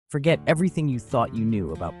Forget everything you thought you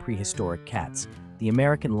knew about prehistoric cats. The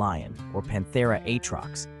American lion, or Panthera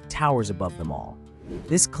atrox, towers above them all.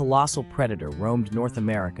 This colossal predator roamed North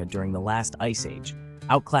America during the last ice age,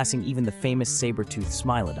 outclassing even the famous saber-toothed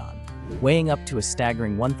Smilodon. Weighing up to a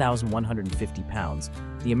staggering 1,150 pounds,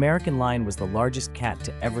 the American lion was the largest cat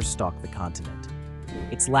to ever stalk the continent.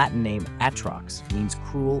 Its Latin name, Atrox, means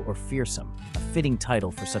cruel or fearsome, a fitting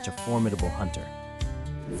title for such a formidable hunter.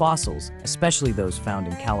 Fossils, especially those found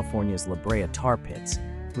in California's La Brea tar pits,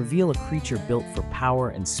 reveal a creature built for power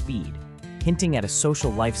and speed, hinting at a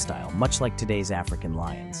social lifestyle much like today's African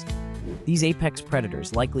lions. These apex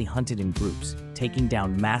predators likely hunted in groups, taking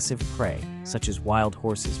down massive prey such as wild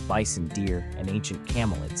horses, bison, deer, and ancient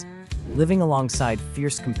camelids. Living alongside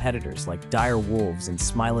fierce competitors like dire wolves and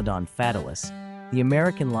Smilodon fatalis, the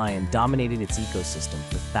American lion dominated its ecosystem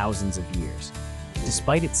for thousands of years.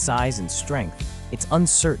 Despite its size and strength, it's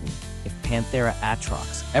uncertain if Panthera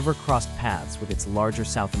atrox ever crossed paths with its larger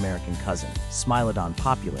South American cousin, Smilodon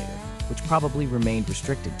populator, which probably remained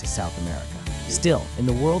restricted to South America. Still, in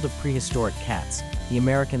the world of prehistoric cats, the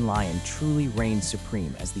American lion truly reigns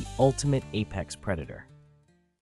supreme as the ultimate apex predator.